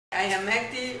I am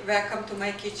Magdi, welcome to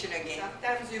my kitchen again.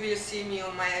 Sometimes you will see me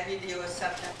on my videos,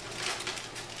 sometimes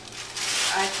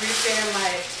I prepare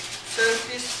my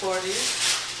surface for this.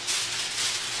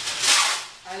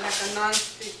 I like a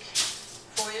non-stick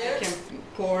foil. I can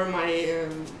pour my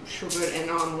sugar and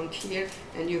almond here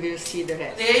and you will see the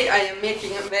rest. Today I am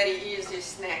making a very easy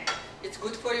snack. It's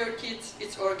good for your kids,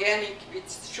 it's organic,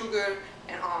 it's sugar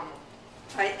and almond.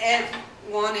 I add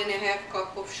 1.5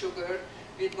 cup of sugar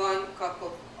with 1 cup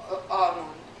of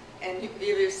almond, and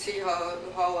we will see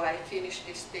how I finish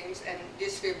these things, and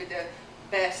this will be the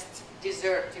best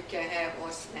dessert you can have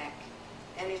or snack,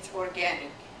 and it's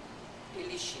organic,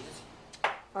 delicious.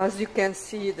 As you can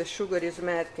see, the sugar is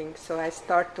melting, so I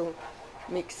start to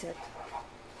mix it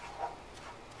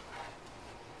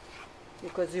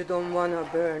because you don't want to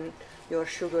burn your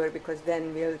sugar because then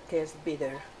it will taste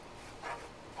bitter.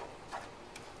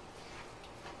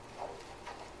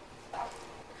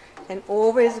 And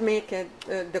always make it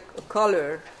the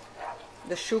color,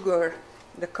 the sugar,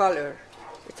 the color.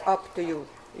 It's up to you.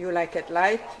 You like it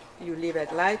light, you leave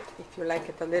it light. If you like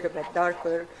it a little bit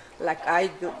darker, like I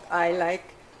do,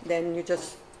 then you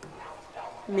just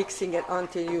mixing it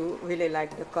until you really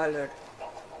like the color.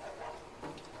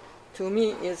 To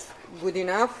me, it's good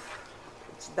enough.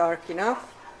 It's dark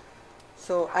enough.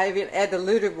 So I will add a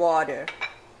little water,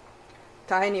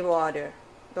 tiny water.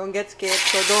 Don't get scared,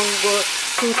 so don't go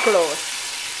too close.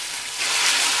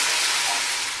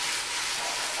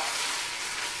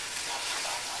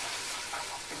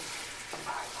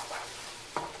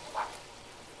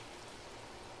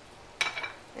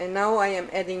 And now I am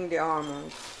adding the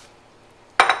almonds.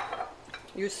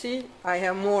 You see, I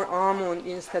have more almond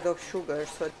instead of sugar,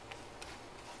 so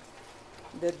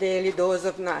the daily dose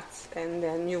of nuts, and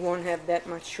then you won't have that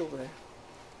much sugar.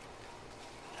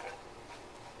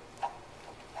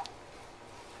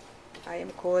 I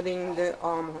am coating the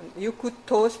almond. You could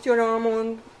toast your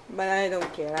almond, but I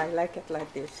don't care. I like it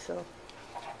like this. So,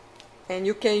 and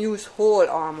you can use whole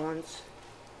almonds.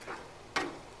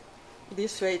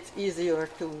 This way it's easier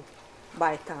to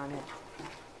bite on it.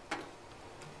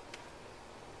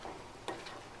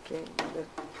 Okay, the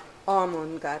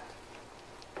almond got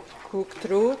cooked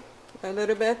through a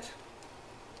little bit.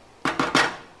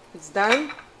 It's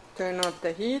done. Turn off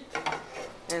the heat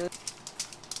and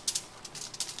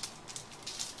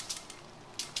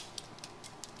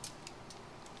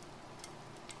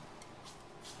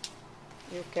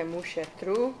you can mush it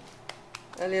through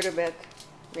a little bit,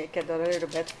 make it a little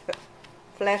bit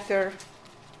flatter.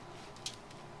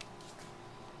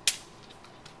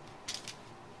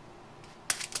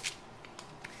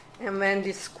 And when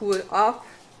this cools off,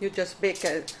 you just bake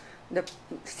it the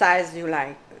size you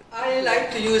like. I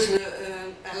like to use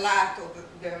a lot of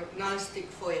the non-stick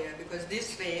foil because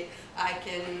this way I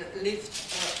can lift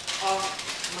off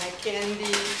my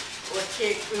candy or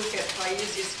cake. Look at how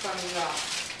easy it's coming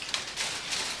off.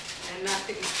 And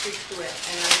nothing sticks to it,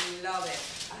 and I love it.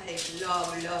 I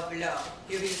love.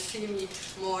 You will see me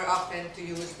more often to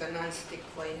use the non-stick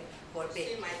foil for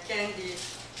baking. See my candy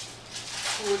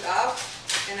cooled off,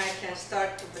 and I can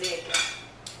start to break it.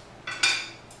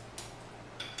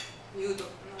 You don't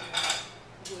know how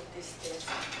good this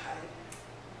tastes.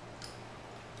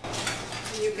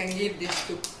 You can give this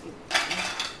to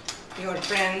your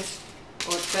friends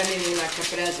or family like a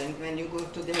present when you go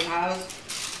to their house.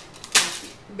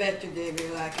 Bet you they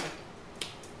will like it.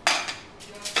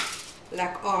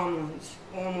 Like almonds,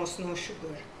 almost no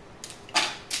sugar.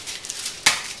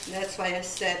 That's why I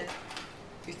said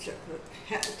it's a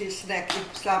healthy snack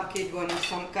if some kid wants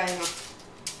some kind of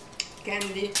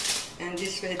candy, and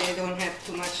this way they don't have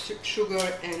too much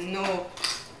sugar and no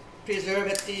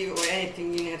preservative or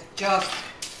anything in it, just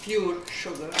pure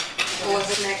sugar. All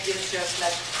the snack is just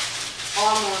like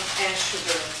almond and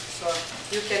sugar, so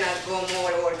you cannot go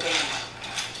more organic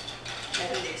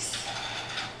than this.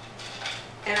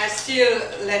 And I still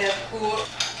let it cool.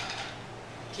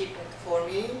 Keep it for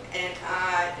me, and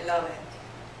I love it.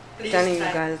 Please telling you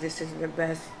guys, this is the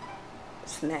best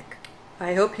snack.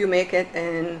 I hope you make it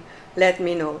and let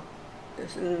me know.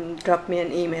 Just, drop me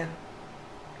an email.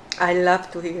 I love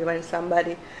to hear when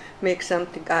somebody makes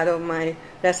something out of my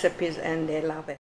recipes and they love it.